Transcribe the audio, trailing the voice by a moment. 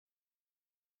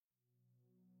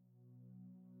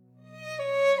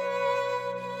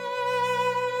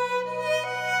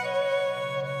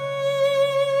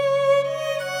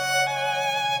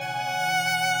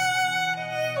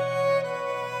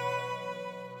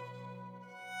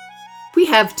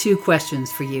have two questions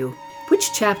for you.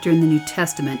 Which chapter in the New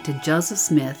Testament did Joseph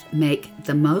Smith make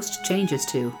the most changes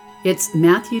to? It's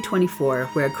Matthew 24,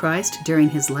 where Christ, during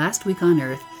his last week on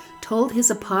earth, told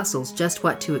his apostles just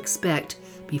what to expect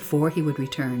before he would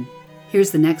return.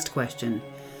 Here's the next question.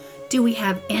 Do we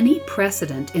have any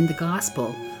precedent in the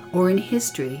gospel or in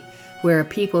history where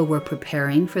people were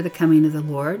preparing for the coming of the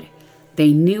Lord?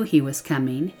 They knew he was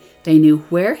coming. They knew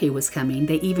where he was coming.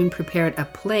 They even prepared a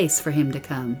place for him to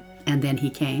come. And then he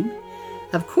came?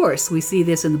 Of course, we see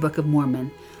this in the Book of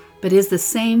Mormon, but is the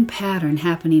same pattern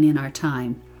happening in our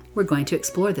time? We're going to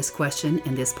explore this question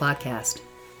in this podcast.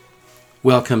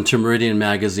 Welcome to Meridian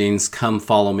Magazine's Come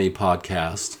Follow Me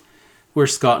podcast. We're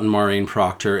Scott and Maureen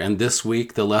Proctor, and this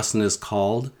week the lesson is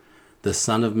called The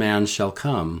Son of Man Shall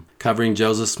Come, covering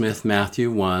Joseph Smith,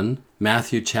 Matthew 1,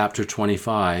 Matthew chapter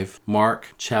 25,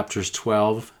 Mark chapters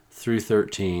 12 through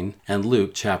 13, and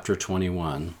Luke chapter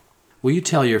 21. Will you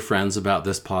tell your friends about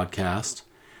this podcast?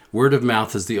 Word of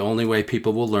mouth is the only way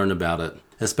people will learn about it,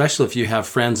 especially if you have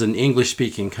friends in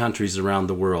English-speaking countries around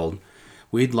the world.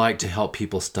 We'd like to help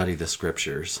people study the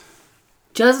scriptures.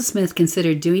 Joseph Smith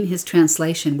considered doing his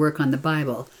translation work on the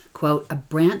Bible, quote, a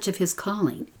branch of his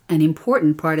calling, an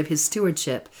important part of his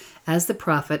stewardship as the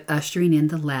prophet ushering in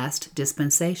the last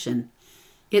dispensation.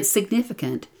 It's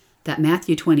significant that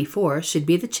Matthew 24 should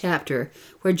be the chapter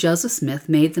where Joseph Smith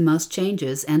made the most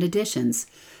changes and additions,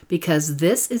 because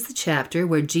this is the chapter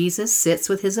where Jesus sits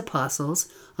with his apostles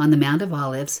on the Mount of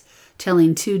Olives,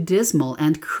 telling two dismal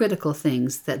and critical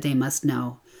things that they must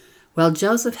know. While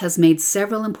Joseph has made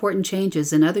several important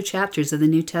changes in other chapters of the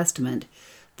New Testament,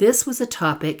 this was a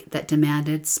topic that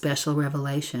demanded special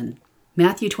revelation.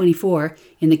 Matthew 24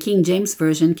 in the King James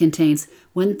Version contains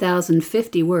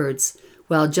 1,050 words,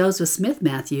 while Joseph Smith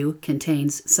Matthew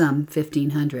contains some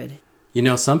 1,500. You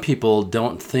know, some people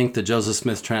don't think the Joseph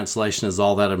Smith translation is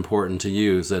all that important to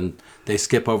use, and they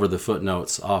skip over the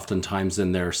footnotes oftentimes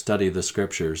in their study of the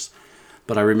scriptures.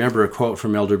 But I remember a quote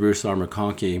from Elder Bruce R.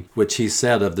 McConkie, which he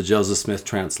said of the Joseph Smith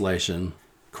translation,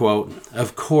 quote,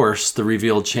 "Of course, the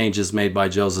revealed changes made by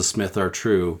Joseph Smith are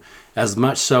true, as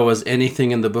much so as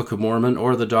anything in the Book of Mormon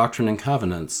or the Doctrine and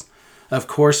Covenants. Of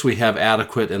course, we have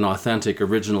adequate and authentic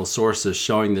original sources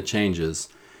showing the changes,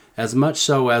 as much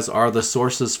so as are the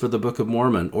sources for the Book of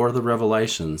Mormon or the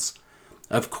Revelations.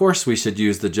 Of course, we should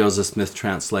use the Joseph Smith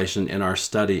translation in our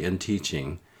study and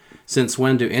teaching. Since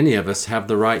when do any of us have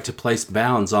the right to place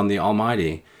bounds on the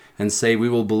Almighty and say we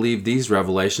will believe these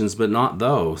revelations but not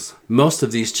those? Most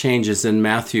of these changes in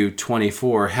Matthew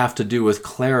 24 have to do with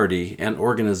clarity and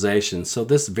organization, so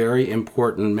this very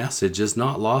important message is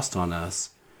not lost on us.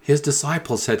 His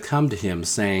disciples had come to him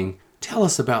saying, 'Tell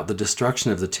us about the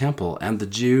destruction of the temple and the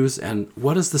Jews, and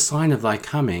what is the sign of thy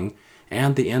coming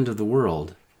and the end of the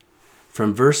world?'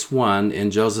 From verse 1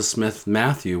 in Joseph Smith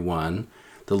Matthew 1,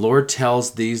 the Lord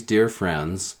tells these dear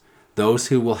friends, those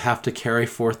who will have to carry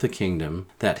forth the kingdom,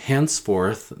 that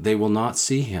henceforth they will not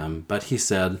see him, but he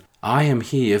said, 'I am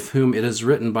he of whom it is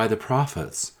written by the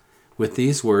prophets.' With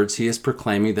these words he is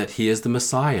proclaiming that he is the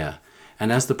Messiah,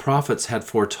 and as the prophets had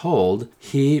foretold,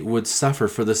 he would suffer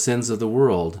for the sins of the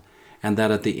world, and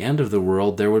that at the end of the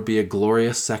world there would be a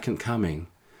glorious second coming.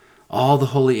 All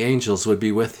the holy angels would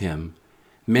be with him,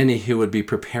 many who would be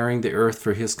preparing the earth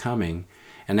for his coming,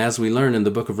 and as we learn in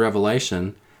the book of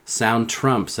Revelation, sound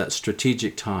trumps at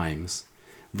strategic times.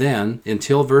 Then,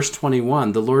 until verse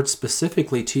 21, the Lord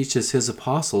specifically teaches his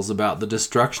apostles about the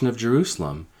destruction of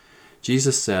Jerusalem.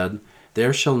 Jesus said,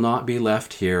 'There shall not be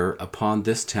left here upon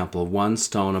this temple one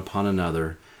stone upon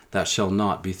another that shall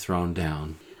not be thrown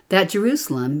down.'" That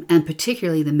Jerusalem, and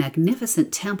particularly the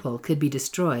magnificent temple, could be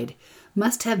destroyed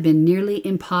must have been nearly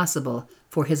impossible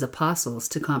for his apostles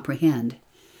to comprehend.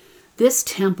 This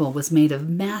temple was made of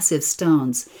massive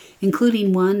stones,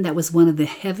 including one that was one of the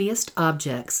heaviest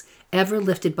objects ever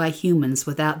lifted by humans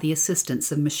without the assistance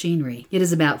of machinery. It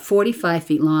is about 45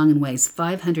 feet long and weighs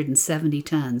 570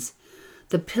 tons.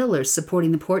 The pillars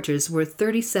supporting the porches were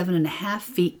 37.5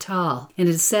 feet tall, and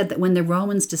it is said that when the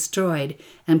Romans destroyed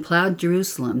and plowed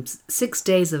Jerusalem, 6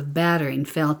 days of battering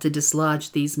fell to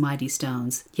dislodge these mighty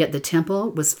stones. Yet the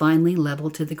temple was finally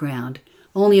leveled to the ground.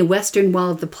 Only a western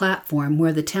wall of the platform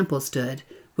where the temple stood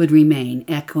would remain,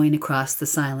 echoing across the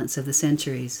silence of the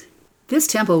centuries. This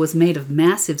temple was made of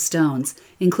massive stones,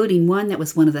 including one that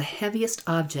was one of the heaviest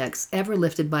objects ever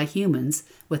lifted by humans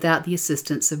without the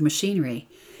assistance of machinery.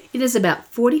 It is about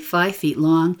 45 feet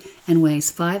long and weighs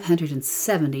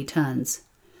 570 tons.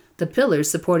 The pillars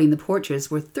supporting the porches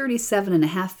were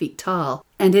 37.5 feet tall,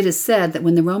 and it is said that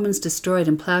when the Romans destroyed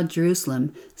and plowed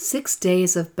Jerusalem, 6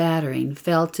 days of battering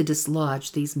fell to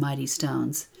dislodge these mighty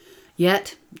stones.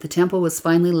 Yet the temple was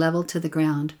finally leveled to the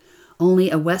ground.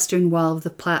 Only a western wall of the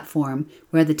platform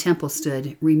where the temple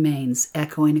stood remains,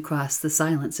 echoing across the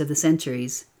silence of the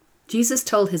centuries. Jesus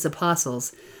told his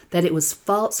apostles that it was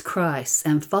false Christs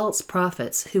and false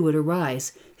prophets who would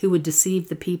arise, who would deceive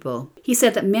the people. He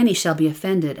said that many shall be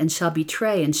offended and shall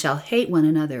betray and shall hate one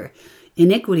another.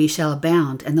 Iniquity shall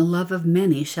abound, and the love of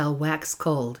many shall wax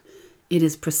cold. It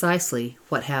is precisely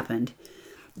what happened.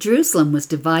 Jerusalem was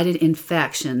divided in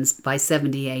factions by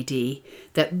 70 A.D.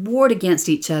 that warred against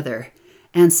each other,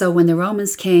 and so when the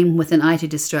Romans came with an eye to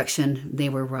destruction, they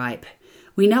were ripe.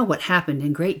 We know what happened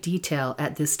in great detail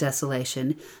at this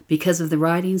desolation because of the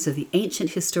writings of the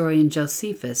ancient historian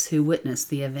Josephus, who witnessed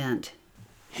the event.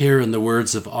 Here in the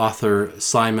words of author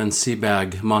Simon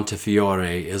Sebag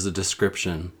Montefiore is a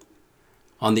description.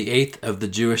 On the 8th of the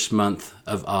Jewish month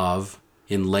of Av,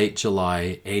 in late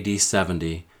July, AD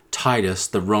 70, Titus,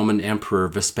 the Roman Emperor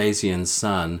Vespasian's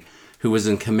son, who was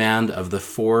in command of the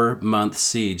 4-month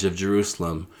siege of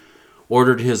Jerusalem,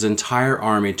 ordered his entire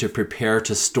army to prepare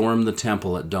to storm the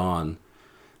temple at dawn.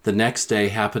 The next day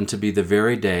happened to be the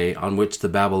very day on which the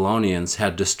Babylonians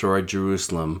had destroyed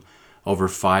Jerusalem over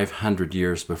 500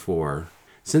 years before.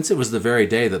 Since it was the very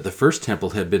day that the first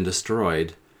temple had been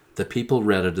destroyed, the people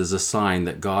read it as a sign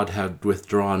that God had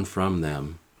withdrawn from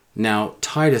them. Now,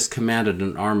 Titus commanded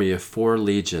an army of 4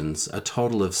 legions, a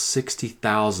total of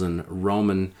 60,000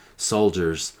 Roman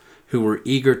soldiers, who were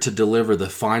eager to deliver the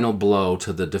final blow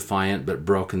to the defiant but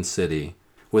broken city.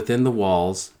 Within the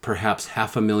walls, perhaps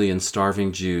 500,000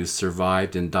 starving Jews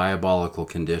survived in diabolical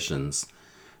conditions.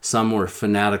 Some were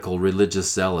fanatical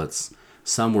religious zealots,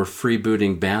 some were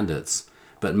freebooting bandits,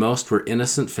 but most were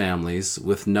innocent families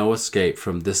with no escape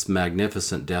from this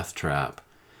magnificent death trap.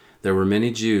 There were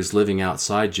many Jews living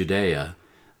outside Judea.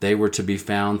 They were to be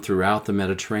found throughout the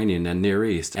Mediterranean and Near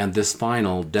East, and this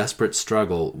final, desperate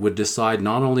struggle would decide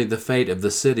not only the fate of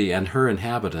the city and her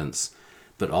inhabitants,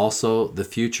 but also the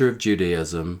future of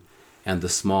Judaism and the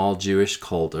small Jewish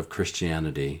cult of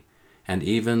Christianity, and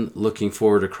even, looking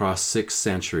forward across 6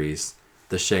 centuries,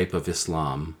 the shape of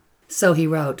Islam. So he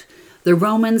wrote, the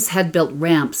Romans had built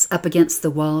ramps up against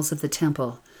the walls of the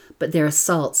temple, but their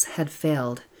assaults had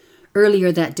failed.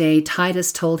 Earlier that day,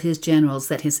 Titus told his generals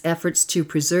that his efforts to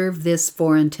preserve this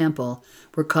foreign temple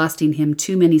were costing him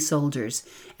too many soldiers,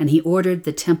 and he ordered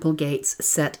the temple gates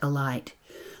set alight.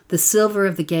 The silver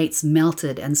of the gates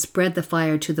melted and spread the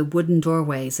fire to the wooden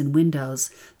doorways and windows,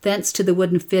 thence to the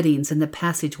wooden fittings and the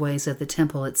passageways of the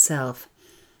temple itself.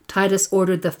 Titus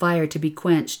ordered the fire to be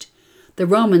quenched. The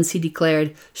Romans, he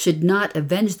declared, should not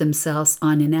avenge themselves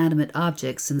on inanimate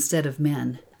objects instead of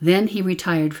men. Then he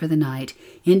retired for the night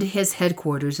into his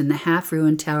headquarters in the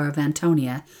half-ruined Tower of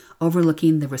Antonia,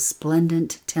 overlooking the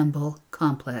resplendent temple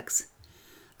complex.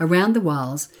 Around the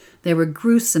walls, there were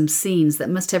gruesome scenes that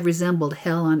must have resembled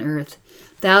hell on earth.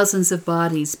 Thousands of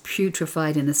bodies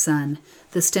putrefied in the sun.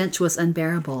 The stench was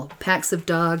unbearable. Packs of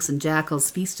dogs and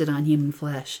jackals feasted on human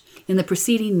flesh. In the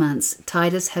preceding months,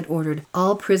 Titus had ordered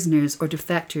all prisoners or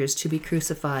defectors to be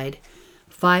crucified.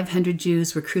 500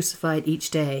 Jews were crucified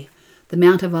each day. The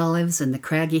Mount of Olives and the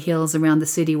craggy hills around the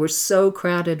city were so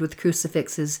crowded with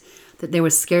crucifixes that there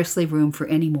was scarcely room for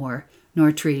any more,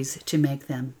 nor trees to make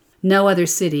them. No other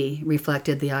city,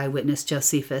 reflected the eyewitness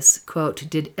Josephus, quote,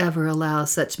 did ever allow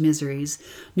such miseries,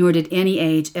 nor did any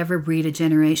age ever breed a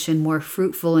generation more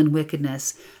fruitful in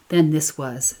wickedness than this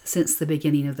was since the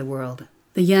beginning of the world.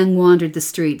 The young wandered the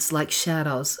streets like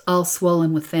shadows, all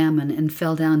swollen with famine, and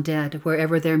fell down dead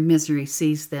wherever their misery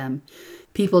seized them.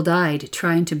 People died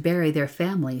trying to bury their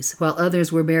families, while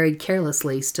others were buried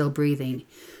carelessly, still breathing.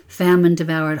 Famine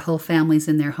devoured whole families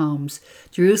in their homes.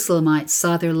 Jerusalemites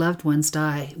saw their loved ones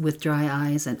die with dry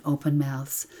eyes and open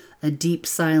mouths. A deep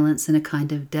silence and a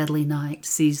kind of deadly night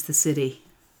seized the city.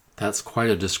 That's quite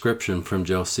a description from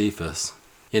Josephus.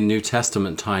 In New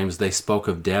Testament times, they spoke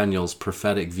of Daniel's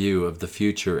prophetic view of the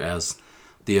future as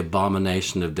the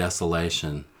abomination of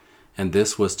desolation, and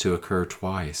this was to occur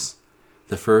twice.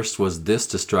 The first was this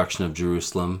destruction of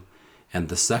Jerusalem, and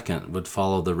the second would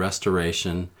follow the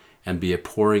restoration and be a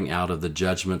pouring out of the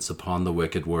judgments upon the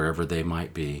wicked wherever they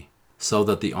might be. So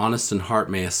that the honest in heart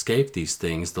may escape these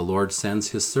things, the Lord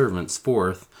sends his servants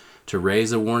forth to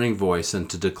raise a warning voice and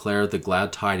to declare the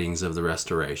glad tidings of the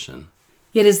restoration.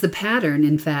 It is the pattern,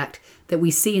 in fact, that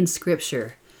we see in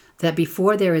Scripture, that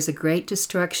before there is a great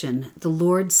destruction, the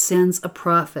Lord sends a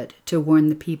prophet to warn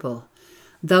the people.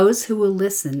 Those who will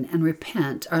listen and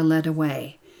repent are led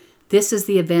away. This is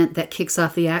the event that kicks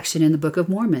off the action in the Book of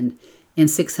Mormon. In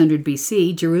 600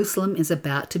 BC, Jerusalem is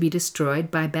about to be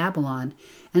destroyed by Babylon,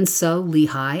 and so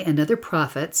Lehi and other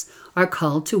prophets are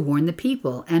called to warn the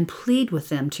people and plead with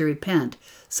them to repent,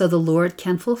 so the Lord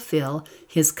can fulfill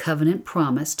his covenant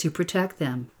promise to protect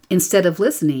them. Instead of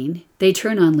listening, they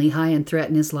turn on Lehi and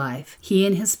threaten his life. He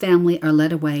and his family are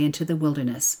led away into the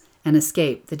wilderness and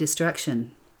escape the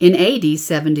destruction. In AD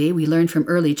 70, we learn from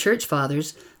early church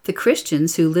fathers, the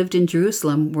Christians who lived in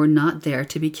Jerusalem were not there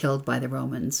to be killed by the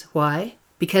Romans. Why?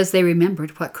 Because they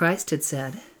remembered what Christ had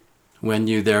said. When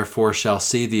you therefore shall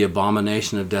see the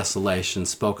abomination of desolation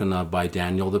spoken of by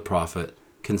Daniel the prophet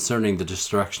concerning the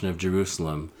destruction of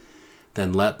Jerusalem,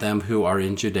 then let them who are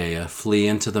in Judea flee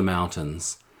into the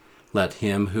mountains. Let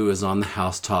him who is on the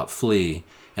housetop flee,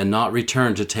 and not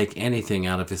return to take anything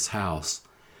out of his house.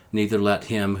 Neither let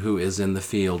him who is in the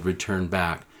field return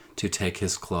back to take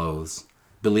his clothes.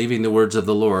 Believing the words of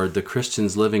the Lord, the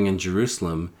Christians living in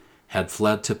Jerusalem had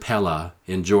fled to Pella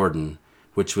in Jordan,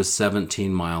 which was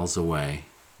 17 miles away.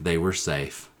 They were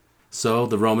safe. So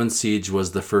the Roman siege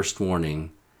was the first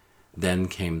warning. Then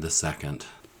came the second.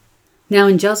 Now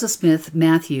in Joseph Smith,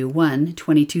 Matthew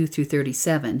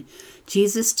 1:22-37,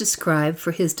 Jesus described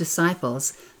for his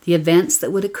disciples the events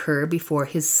that would occur before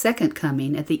his second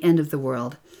coming at the end of the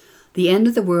world. The end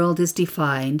of the world is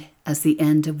defined as the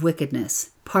end of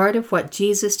wickedness. Part of what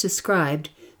Jesus described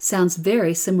sounds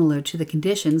very similar to the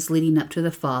conditions leading up to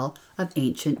the fall of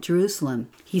ancient Jerusalem.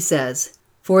 He says,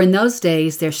 "For in those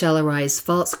days there shall arise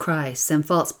false Christs and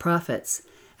false prophets,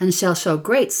 and shall show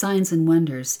great signs and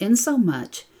wonders,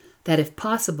 insomuch that if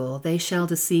possible they shall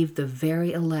deceive the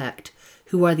very elect,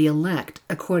 who are the elect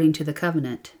according to the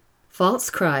covenant." False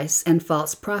Christs and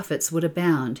false prophets would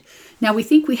abound. Now we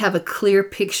think we have a clear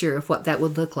picture of what that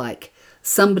would look like.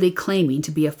 Somebody claiming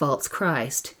to be a false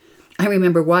Christ. I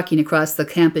remember walking across the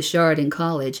campus yard in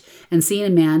college and seeing a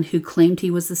man who claimed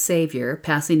he was the Savior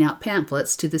passing out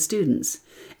pamphlets to the students.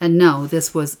 And no,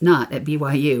 this was not at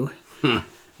BYU.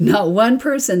 Not one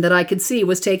person that I could see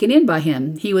was taken in by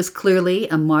him. He was clearly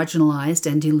a marginalized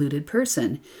and deluded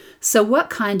person. So what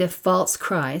kind of false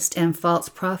Christ and false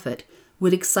prophet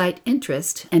would excite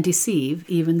interest and deceive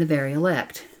even the very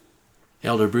elect?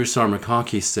 Elder Bruce R.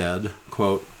 McConkie said,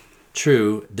 quote,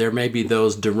 "True, there may be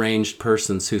those deranged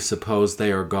persons who suppose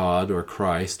they are God or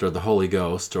Christ or the Holy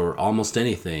Ghost or almost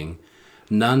anything.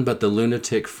 None but the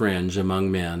lunatic fringe among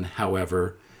men,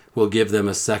 however, will give them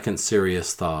a second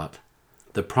serious thought.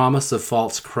 The promise of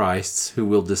false Christs who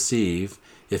will deceive,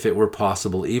 if it were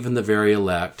possible, even the very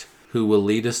elect, who will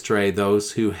lead astray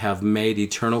those who have made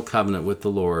eternal covenant with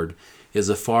the Lord, is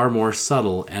a far more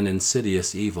subtle and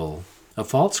insidious evil. A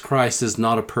false Christ is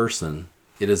not a person.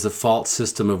 It is a false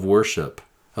system of worship,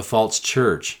 a false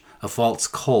church, a false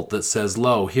cult that says,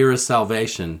 'Lo, here is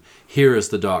salvation, here is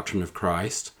the doctrine of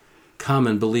Christ. Come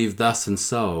and believe thus and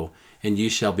so, and ye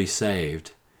shall be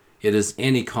saved.' It is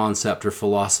any concept or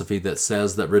philosophy that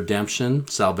says that redemption,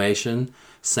 salvation,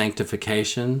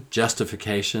 sanctification,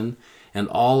 justification, and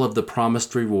all of the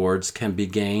promised rewards can be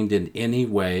gained in any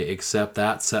way except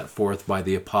that set forth by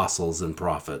the apostles and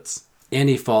prophets.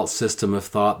 Any false system of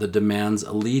thought that demands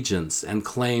allegiance and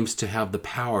claims to have the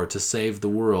power to save the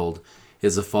world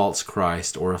is a false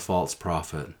Christ or a false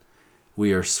prophet.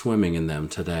 We are swimming in them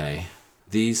today.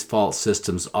 These false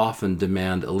systems often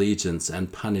demand allegiance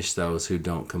and punish those who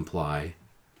don't comply."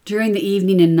 During the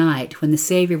evening and night, when the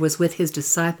Savior was with his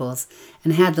disciples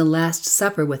and had the Last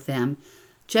Supper with them,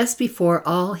 just before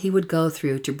all he would go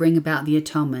through to bring about the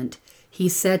atonement, he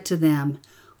said to them,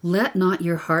 "Let not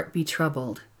your heart be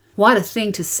troubled." What a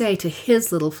thing to say to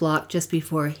his little flock just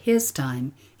before his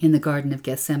time in the Garden of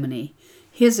Gethsemane.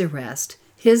 His arrest,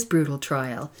 his brutal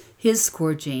trial, his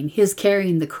scourging, his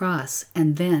carrying the cross,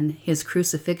 and then his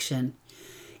crucifixion.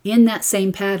 In that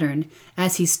same pattern,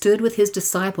 as he stood with his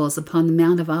disciples upon the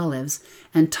Mount of Olives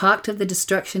and talked of the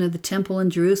destruction of the temple in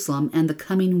Jerusalem and the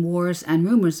coming wars and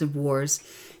rumors of wars,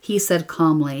 he said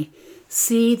calmly,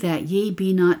 "See that ye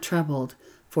be not troubled,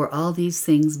 for all these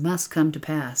things must come to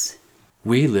pass."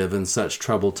 We live in such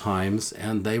troubled times,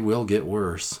 and they will get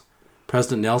worse.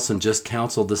 President Nelson just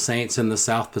counseled the saints in the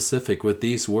South Pacific with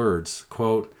these words,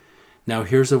 quote, "Now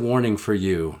here's a warning for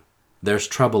you. There's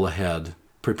trouble ahead.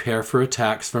 Prepare for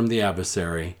attacks from the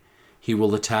adversary. He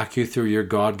will attack you through your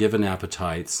God-given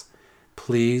appetites.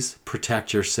 Please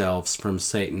protect yourselves from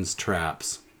Satan's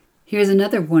traps." Here's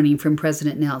another warning from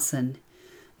President Nelson.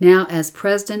 "Now, as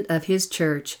president of his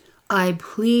church, I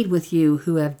plead with you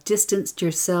who have distanced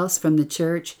yourselves from the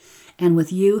church and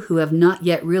with you who have not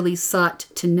yet really sought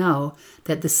to know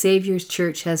that the Savior's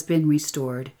church has been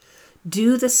restored.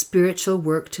 Do the spiritual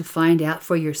work to find out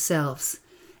for yourselves.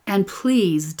 And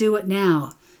please do it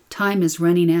now. Time is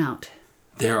running out."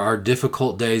 There are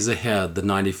difficult days ahead, the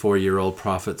 94-year-old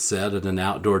prophet said at an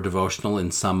outdoor devotional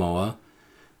in Samoa.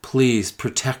 Please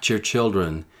protect your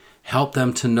children. Help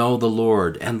them to know the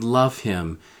Lord and love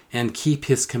Him and keep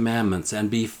His commandments and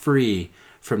be free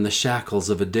from the shackles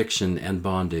of addiction and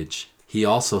bondage. He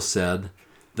also said,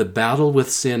 the battle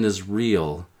with sin is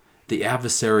real. The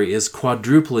adversary is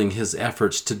quadrupling his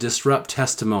efforts to disrupt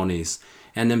testimonies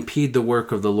and impede the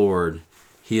work of the Lord.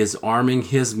 He is arming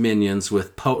his minions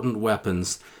with potent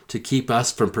weapons to keep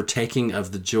us from partaking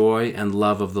of the joy and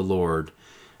love of the Lord.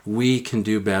 We can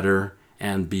do better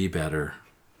and be better.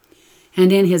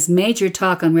 And in his major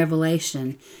talk on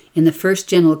Revelation, in the first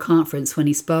General Conference when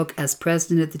he spoke as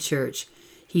president of the church,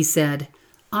 he said,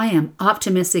 I am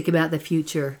optimistic about the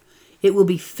future. It will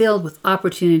be filled with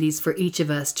opportunities for each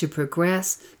of us to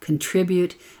progress,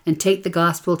 contribute, and take the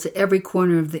gospel to every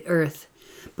corner of the earth.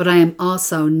 But I am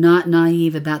also not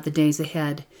naive about the days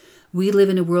ahead. We live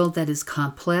in a world that is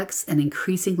complex and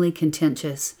increasingly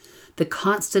contentious. The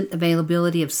constant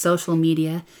availability of social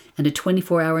media and a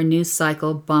 24-hour news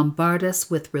cycle bombard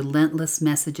us with relentless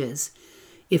messages.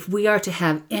 If we are to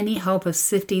have any hope of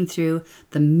sifting through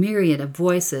the myriad of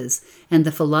voices and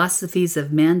the philosophies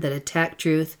of men that attack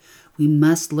truth, we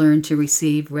must learn to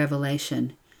receive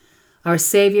revelation. Our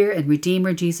Savior and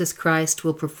Redeemer Jesus Christ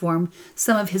will perform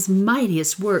some of His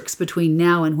mightiest works between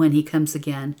now and when He comes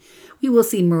again. We will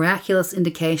see miraculous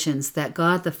indications that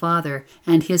God the Father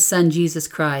and His Son Jesus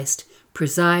Christ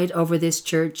preside over this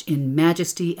church in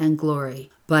majesty and glory.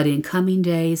 But in coming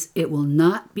days, it will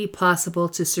not be possible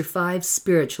to survive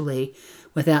spiritually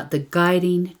without the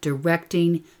guiding,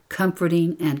 directing,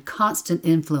 comforting, and constant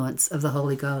influence of the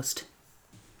Holy Ghost.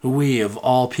 We, of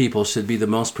all people, should be the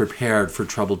most prepared for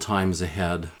troubled times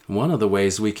ahead. One of the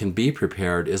ways we can be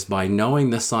prepared is by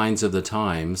knowing the signs of the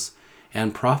times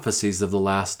and prophecies of the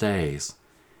last days.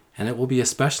 And it will be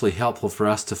especially helpful for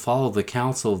us to follow the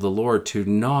counsel of the Lord to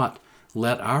not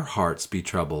let our hearts be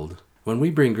troubled. When we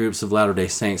bring groups of Latter-day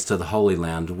Saints to the Holy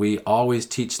Land, we always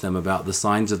teach them about the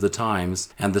signs of the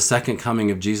times and the second coming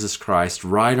of Jesus Christ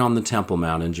right on the Temple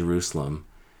Mount in Jerusalem.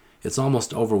 It's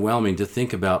almost overwhelming to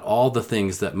think about all the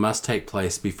things that must take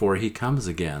place before He comes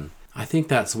again. I think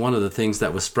that's one of the things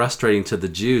that was frustrating to the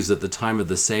Jews at the time of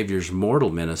the Savior's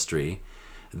mortal ministry.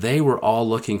 They were all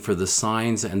looking for the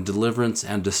signs and deliverance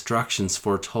and destructions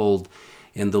foretold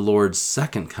in the Lord's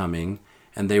second coming,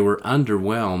 and they were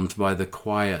underwhelmed by the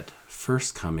quiet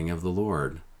first coming of the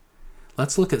Lord.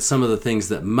 Let's look at some of the things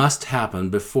that must happen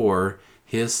before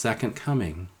His second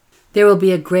coming. There will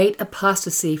be a great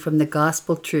apostasy from the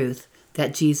gospel truth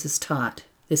that Jesus taught.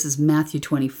 This is Matthew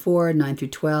 24, 9 through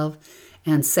 12,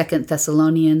 and 2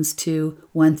 Thessalonians 2,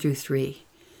 1 through 3.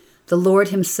 The Lord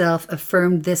Himself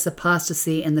affirmed this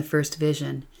apostasy in the first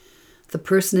vision. The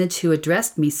personage who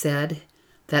addressed me said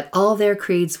that all their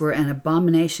creeds were an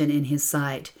abomination in His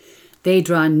sight. They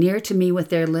draw near to me with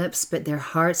their lips, but their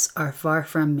hearts are far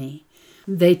from me.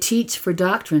 They teach for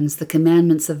doctrines the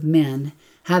commandments of men,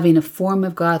 having a form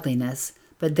of godliness,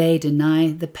 but they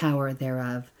deny the power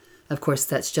thereof. Of course,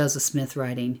 that's Joseph Smith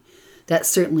writing. That's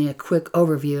certainly a quick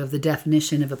overview of the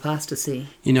definition of apostasy.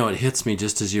 You know, it hits me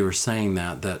just as you were saying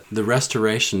that the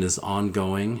restoration is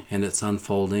ongoing and it's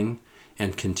unfolding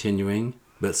and continuing,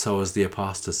 but so is the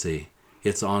apostasy.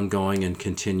 It's ongoing and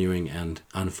continuing and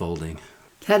unfolding.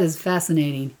 That is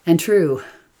fascinating and true.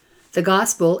 The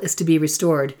gospel is to be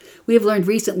restored. We have learned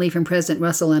recently from President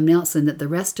Russell M. Nelson that the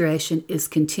restoration is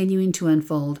continuing to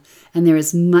unfold, and there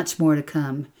is much more to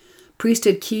come.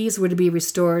 Priesthood keys were to be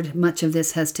restored. Much of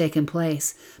this has taken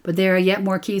place, but there are yet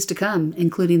more keys to come,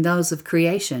 including those of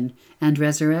creation and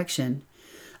resurrection.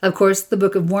 Of course, the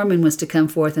Book of Mormon was to come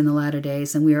forth in the latter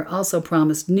days, and we are also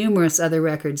promised numerous other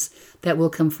records that will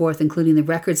come forth, including the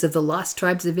records of the lost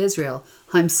tribes of Israel.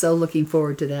 I'm so looking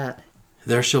forward to that.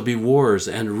 There shall be wars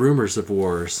and rumors of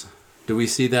wars. Do we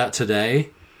see that today?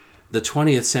 The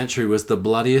 20th century was the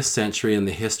bloodiest century in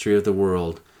the history of the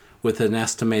world, with an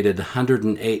estimated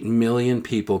 108 million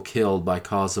people killed by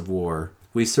cause of war.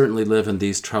 We certainly live in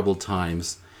these troubled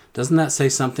times. Doesn't that say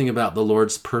something about the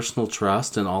Lord's personal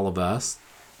trust in all of us,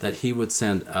 that He would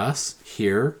send us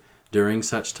here during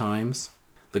such times?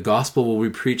 The gospel will be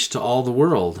preached to all the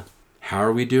world. How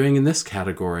are we doing in this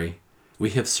category?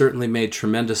 We have certainly made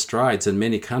tremendous strides in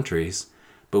many countries,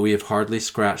 but we have hardly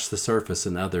scratched the surface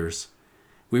in others.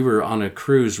 We were on a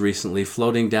cruise recently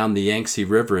floating down the Yangtze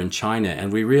River in China,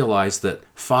 and we realized that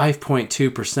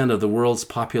 5.2% of the world's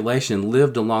population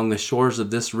lived along the shores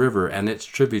of this river and its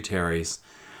tributaries.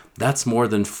 That's more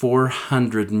than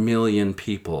 400 million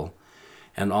people.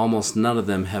 and almost none of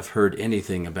them have heard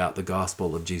anything about the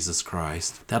gospel of Jesus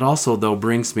Christ. That also, though,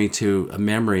 brings me to a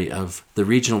memory of the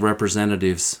regional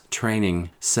representatives training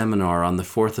seminar on the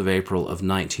 4th of April of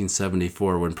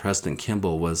 1974 when President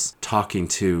Kimball was talking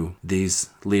to these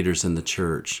leaders in the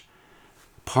church.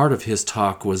 Part of his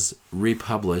talk was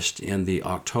republished in the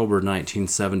October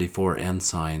 1974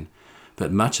 Ensign,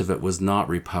 but much of it was not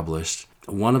republished.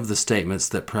 One of the statements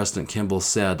that President Kimball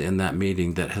said in that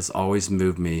meeting that has always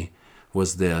moved me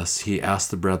was this. He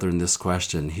asked the brethren this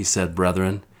question. He said,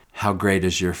 "Brethren, how great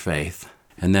is your faith?"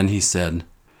 And then he said,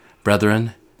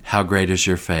 "Brethren, how great is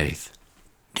your faith?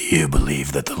 Do you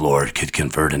believe that the Lord could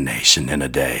convert a nation in a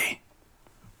day?"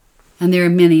 And there are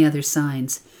many other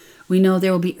signs. We know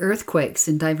there will be earthquakes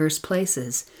in diverse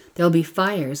places. There will be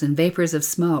fires and vapors of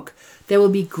smoke. There will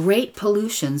be great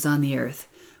pollutions on the earth.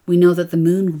 We know that the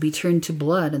moon will be turned to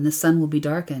blood and the sun will be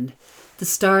darkened. The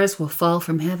stars will fall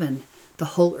from heaven.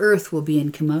 The whole earth will be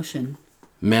in commotion.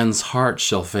 Men's hearts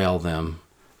shall fail them.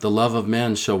 The love of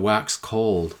men shall wax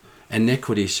cold.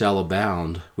 Iniquity shall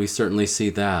abound. We certainly see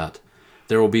that.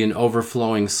 There will be an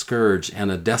overflowing scourge and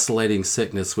a desolating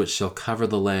sickness which shall cover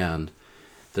the land.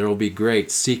 There will be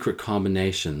great secret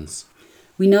combinations.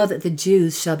 We know that the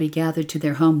Jews shall be gathered to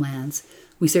their homelands.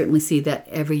 We certainly see that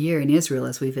every year in Israel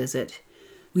as we visit.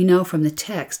 We know from the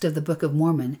text of the Book of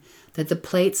Mormon that the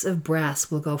plates of brass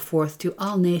will go forth to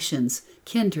all nations,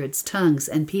 kindreds, tongues,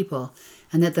 and people,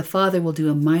 and that the Father will do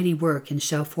a mighty work and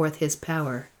show forth his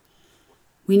power.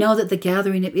 We know that the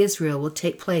gathering of Israel will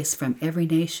take place from every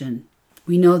nation.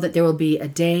 We know that there will be a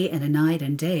day and a night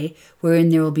and day wherein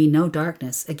there will be no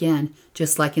darkness, again,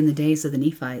 just like in the days of the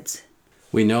Nephites.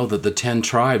 We know that the 10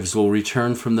 tribes will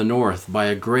return from the north by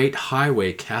a great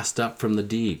highway cast up from the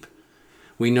deep.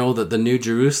 We know that the New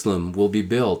Jerusalem will be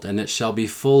built, and it shall be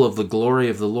full of the glory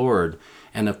of the Lord,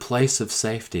 and a place of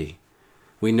safety.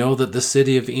 We know that the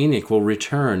city of Enoch will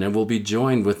return and will be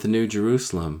joined with the New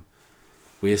Jerusalem.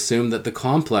 We assume that the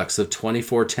complex of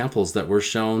 24 temples that were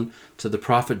shown to the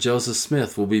prophet Joseph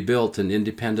Smith will be built in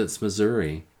Independence,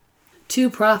 Missouri.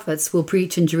 2 prophets will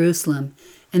preach in Jerusalem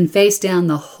and face down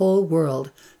the whole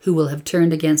world who will have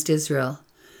turned against Israel.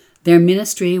 Their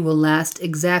ministry will last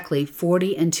exactly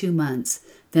 40 and 2 months.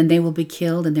 Then they will be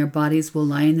killed and their bodies will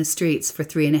lie in the streets for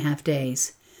 3.5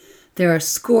 days. There are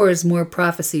scores more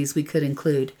prophecies we could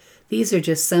include. These are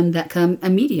just some that come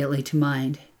immediately to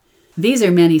mind. These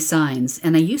are many signs,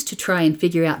 and I used to try and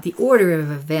figure out the order of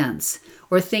events,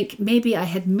 or think maybe I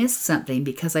had missed something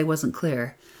because I wasn't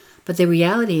clear. But the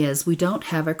reality is we don't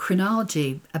have a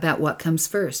chronology about what comes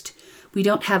first. We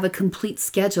don't have a complete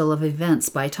schedule of events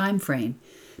by time frame.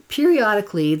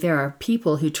 Periodically, there are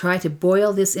people who try to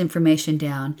boil this information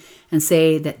down and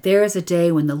say that there is a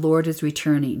day when the Lord is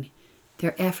returning.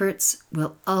 Their efforts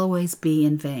will always be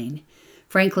in vain.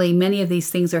 Frankly, many of these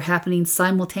things are happening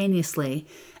simultaneously,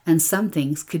 and some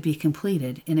things could be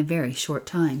completed in a very short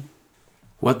time.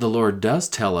 What the Lord does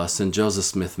tell us in Joseph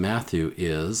Smith Matthew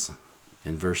is,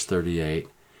 in verse 38,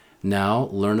 "Now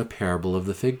learn a parable of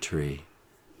the fig tree.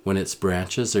 When its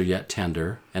branches are yet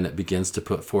tender, and it begins to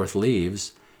put forth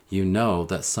leaves, you know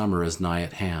that summer is nigh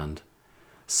at hand.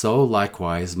 So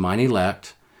likewise mine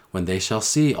elect, when they shall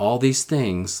see all these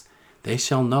things, they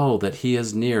shall know that he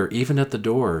is near, even at the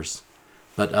doors.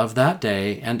 But of that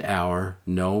day and hour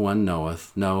no one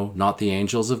knoweth, no, not the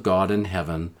angels of God in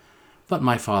heaven, but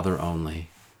my Father only.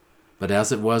 But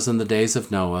as it was in the days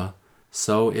of Noah,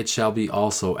 so it shall be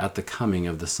also at the coming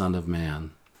of the Son of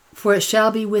Man. For it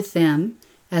shall be with them,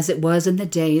 as it was in the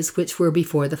days which were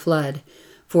before the flood.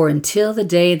 For until the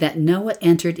day that Noah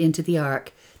entered into the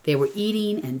ark, they were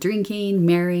eating and drinking,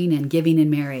 marrying and giving in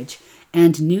marriage,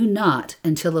 and knew not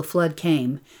until the flood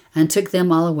came, and took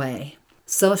them all away.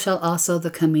 So shall also the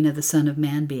coming of the Son of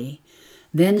Man be.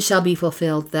 Then shall be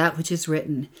fulfilled that which is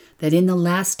written, that in the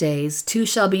last days 2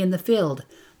 shall be in the field,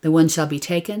 the one shall be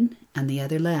taken, and the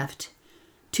other left.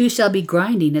 2 shall be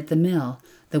grinding at the mill,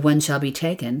 the one shall be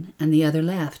taken, and the other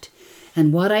left.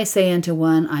 And what I say unto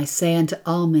one, I say unto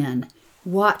all men,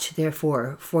 watch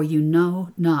therefore, for you know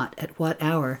not at what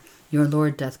hour your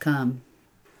Lord doth come."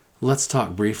 Let's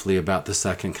talk briefly about the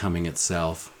second coming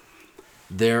itself.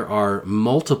 There are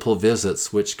multiple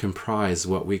visits which comprise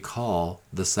what we call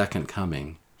the second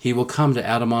coming. He will come to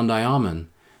Adam-on-Diamond.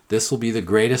 This will be the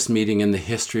greatest meeting in the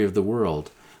history of the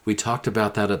world. We talked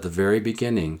about that at the very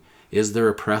beginning. Is there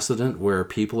a precedent where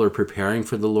people are preparing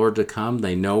for the Lord to come?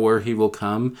 They know where he will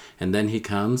come, and then he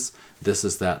comes. This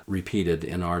is that repeated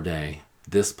in our day.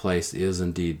 This place is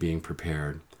indeed being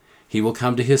prepared. He will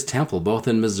come to his temple, both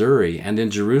in Missouri and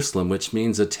in Jerusalem, which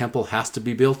means a temple has to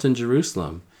be built in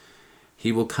Jerusalem.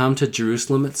 He will come to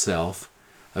Jerusalem itself.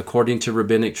 according to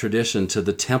rabbinic tradition, to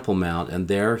the Temple Mount, and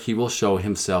there he will show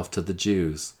himself to the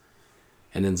Jews.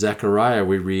 And in Zechariah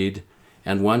we read,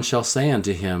 "And one shall say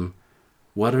unto him,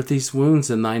 What are these wounds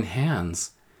in thine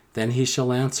hands? Then he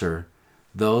shall answer,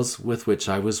 Those with which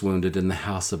I was wounded in the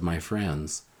house of my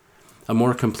friends." A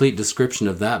more complete description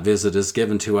of that visit is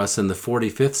given to us in the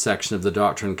 45th section of the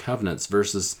Doctrine and Covenants,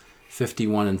 verses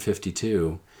 51 and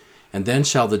 52. "And then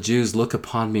shall the Jews look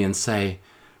upon me and say,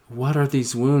 What are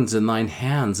these wounds in thine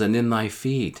hands and in thy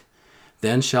feet?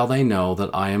 Then shall they know that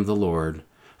I am the Lord.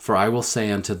 For I will say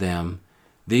unto them,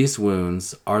 These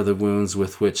wounds are the wounds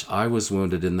with which I was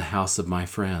wounded in the house of my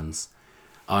friends.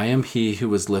 I am he who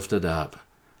was lifted up.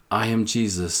 I am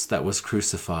Jesus that was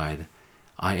crucified.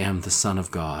 I am the Son of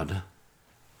God."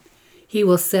 He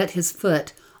will set his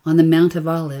foot on the Mount of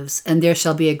Olives, and there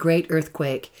shall be a great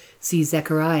earthquake. See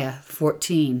Zechariah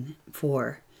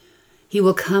 14:4. He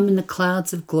will come in the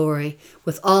clouds of glory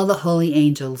with all the holy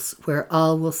angels, where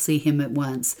all will see him at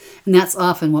once. And that's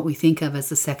often what we think of as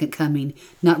the second coming,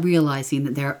 not realizing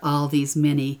that there are all these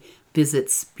many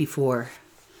visits before.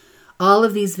 All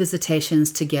of these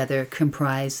visitations together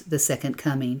comprise the second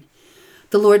coming.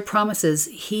 The Lord promises,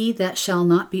 "He that shall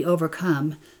not be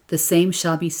overcome, the same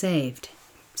shall be saved."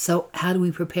 So how do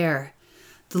we prepare?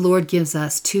 The Lord gives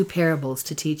us two parables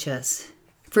to teach us.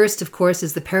 First, of course,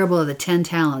 is the parable of the 10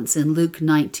 talents in Luke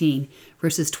 19,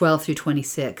 verses 12 through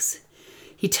 26.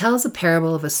 He tells a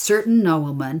parable of a certain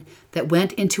nobleman that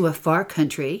went into a far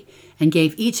country and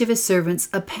gave each of his servants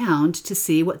a pound to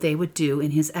see what they would do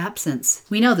in his absence.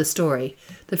 We know the story.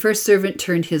 The first servant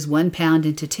turned his 1 pound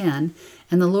into 10,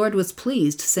 and the Lord was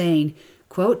pleased, saying,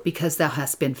 quote, "Because thou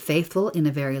hast been faithful in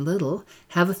a very little,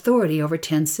 have authority over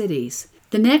 10 cities.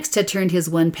 The next had turned his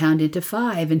 1 pound into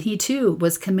 5, and he too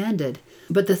was commended.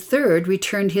 But the third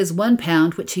returned his 1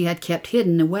 pound which he had kept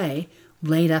hidden away,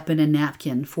 laid up in a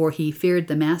napkin, for he feared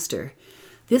the master.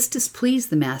 This displeased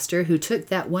the master, who took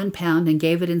that 1 pound and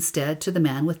gave it instead to the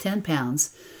man with 10 pounds.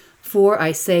 For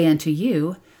I say unto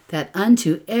you, that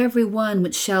unto every one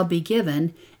which shall be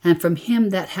given, and from him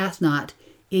that hath not,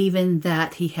 even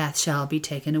that he hath shall be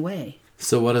taken away."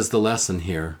 So what is the lesson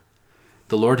here?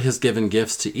 The Lord has given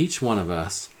gifts to each one of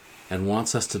us and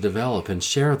wants us to develop and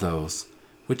share those,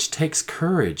 which takes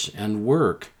courage and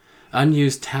work.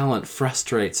 Unused talent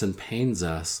frustrates and pains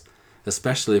us,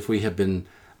 especially if we have been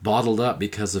bottled up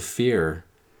because of fear.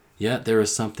 Yet there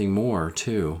is something more,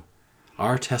 too.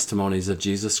 Our testimonies of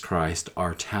Jesus Christ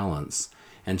are talents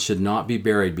and should not be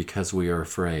buried because we are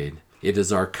afraid. It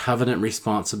is our covenant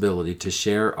responsibility to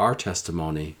share our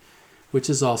testimony, which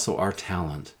is also our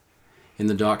talent. In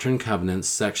the Doctrine and Covenants,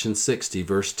 section 60,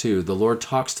 verse 2, the Lord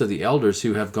talks to the elders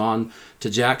who have gone to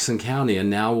Jackson County and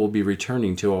now will be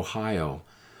returning to Ohio.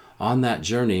 On that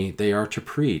journey they are to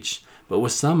preach. "But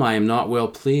with some I am not well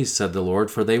pleased, said the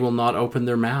Lord, for they will not open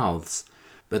their mouths.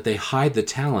 But they hide the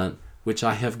talent which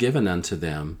I have given unto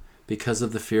them, because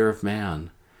of the fear of man.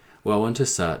 Woe unto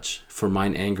such, for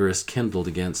mine anger is kindled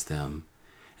against them.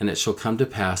 And it shall come to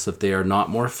pass, if they are not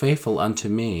more faithful unto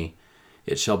me,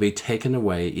 it shall be taken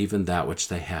away even that which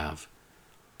they have."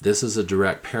 This is a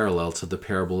direct parallel to the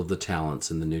parable of the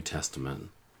talents in the New Testament.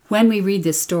 When we read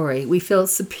this story, we feel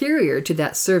superior to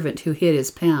that servant who hid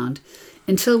his pound,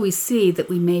 until we see that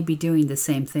we may be doing the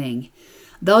same thing.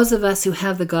 Those of us who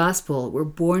have the gospel were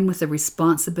born with a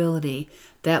responsibility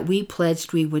that we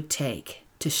pledged we would take,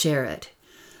 to share it.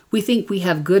 We think we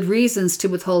have good reasons to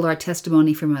withhold our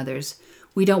testimony from others.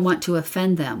 We don't want to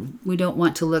offend them. We don't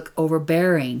want to look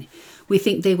overbearing. We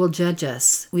think they will judge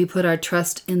us. We put our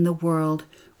trust in the world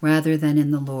rather than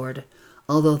in the Lord,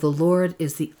 although the Lord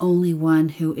is the only one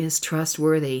who is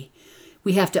trustworthy.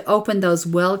 We have to open those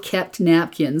well-kept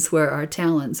napkins where our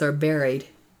talents are buried.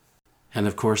 And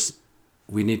of course,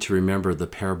 we need to remember the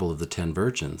parable of the 10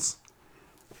 virgins.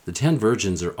 The 10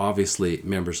 virgins are obviously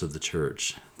members of the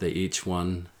church. They each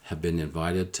one have been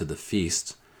invited to the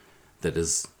feast that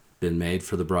has been made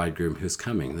for the bridegroom who's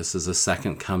coming. This is a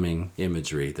second coming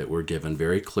imagery that we're given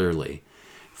very clearly.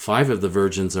 5 of the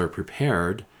virgins are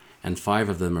prepared and 5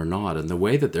 of them are not. And the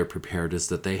way that they're prepared is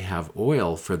that they have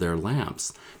oil for their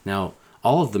lamps. Now,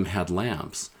 all of them had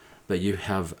lamps, but you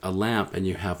have a lamp and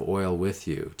you have oil with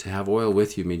you. To have oil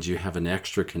with you means you have an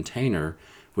extra container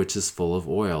which is full of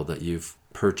oil that you've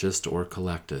purchased or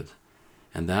collected.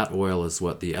 And that oil is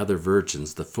what the other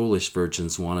virgins, the foolish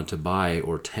virgins, wanted to buy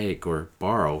or take or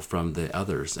borrow from the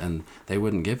others. And they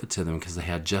wouldn't give it to them because they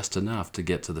had just enough to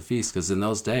get to the feast. Because in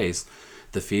those days,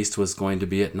 the feast was going to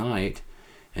be at night,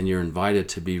 and you're invited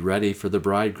to be ready for the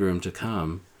bridegroom to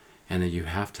come. And you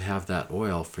have to have that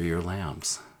oil for your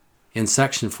lamps. In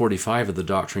section 45 of the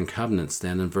Doctrine and Covenants,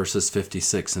 then, in verses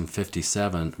 56 and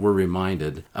 57, we're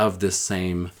reminded of this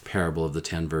same parable of the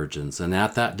 10 virgins. And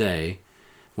at that day,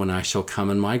 when I shall come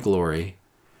in my glory,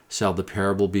 shall the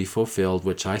parable be fulfilled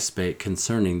which I spake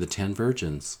concerning the 10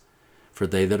 virgins. For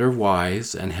they that are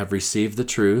wise, and have received the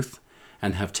truth,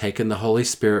 and have taken the Holy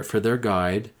Spirit for their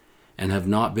guide, and have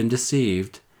not been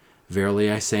deceived,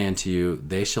 verily I say unto you,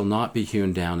 they shall not be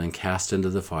hewn down and cast into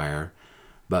the fire,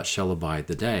 but shall abide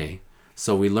the day.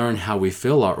 So we learn how we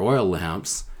fill our oil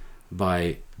lamps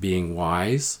by being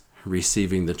wise,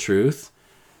 receiving the truth,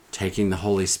 taking the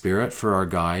Holy Spirit for our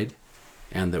guide,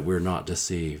 and that we're not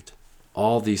deceived.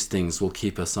 All these things will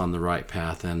keep us on the right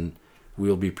path, and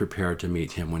we'll be prepared to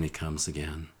meet him when he comes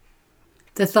again.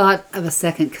 The thought of a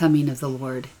second coming of the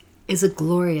Lord is a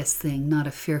glorious thing, not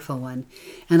a fearful one.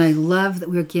 And I love that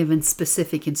we're given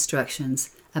specific instructions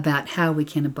about how we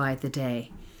can abide the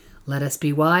day. Let us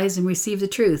be wise and receive the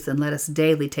truth, and let us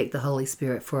daily take the Holy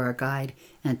Spirit for our guide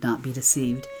and not be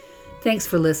deceived. Thanks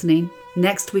for listening.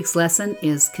 Next week's lesson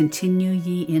is Continue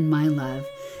Ye in My Love,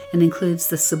 and includes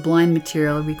the sublime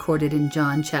material recorded in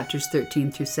John chapters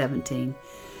 13 through 17.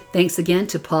 Thanks again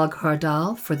to Paul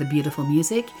Cardall for the beautiful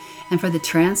music, and for the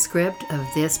transcript of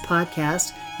this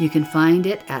podcast, you can find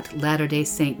it at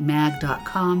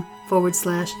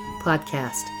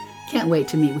latterdaysaintmag.com/podcast. Can't wait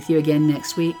to meet with you again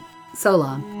next week. So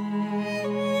long.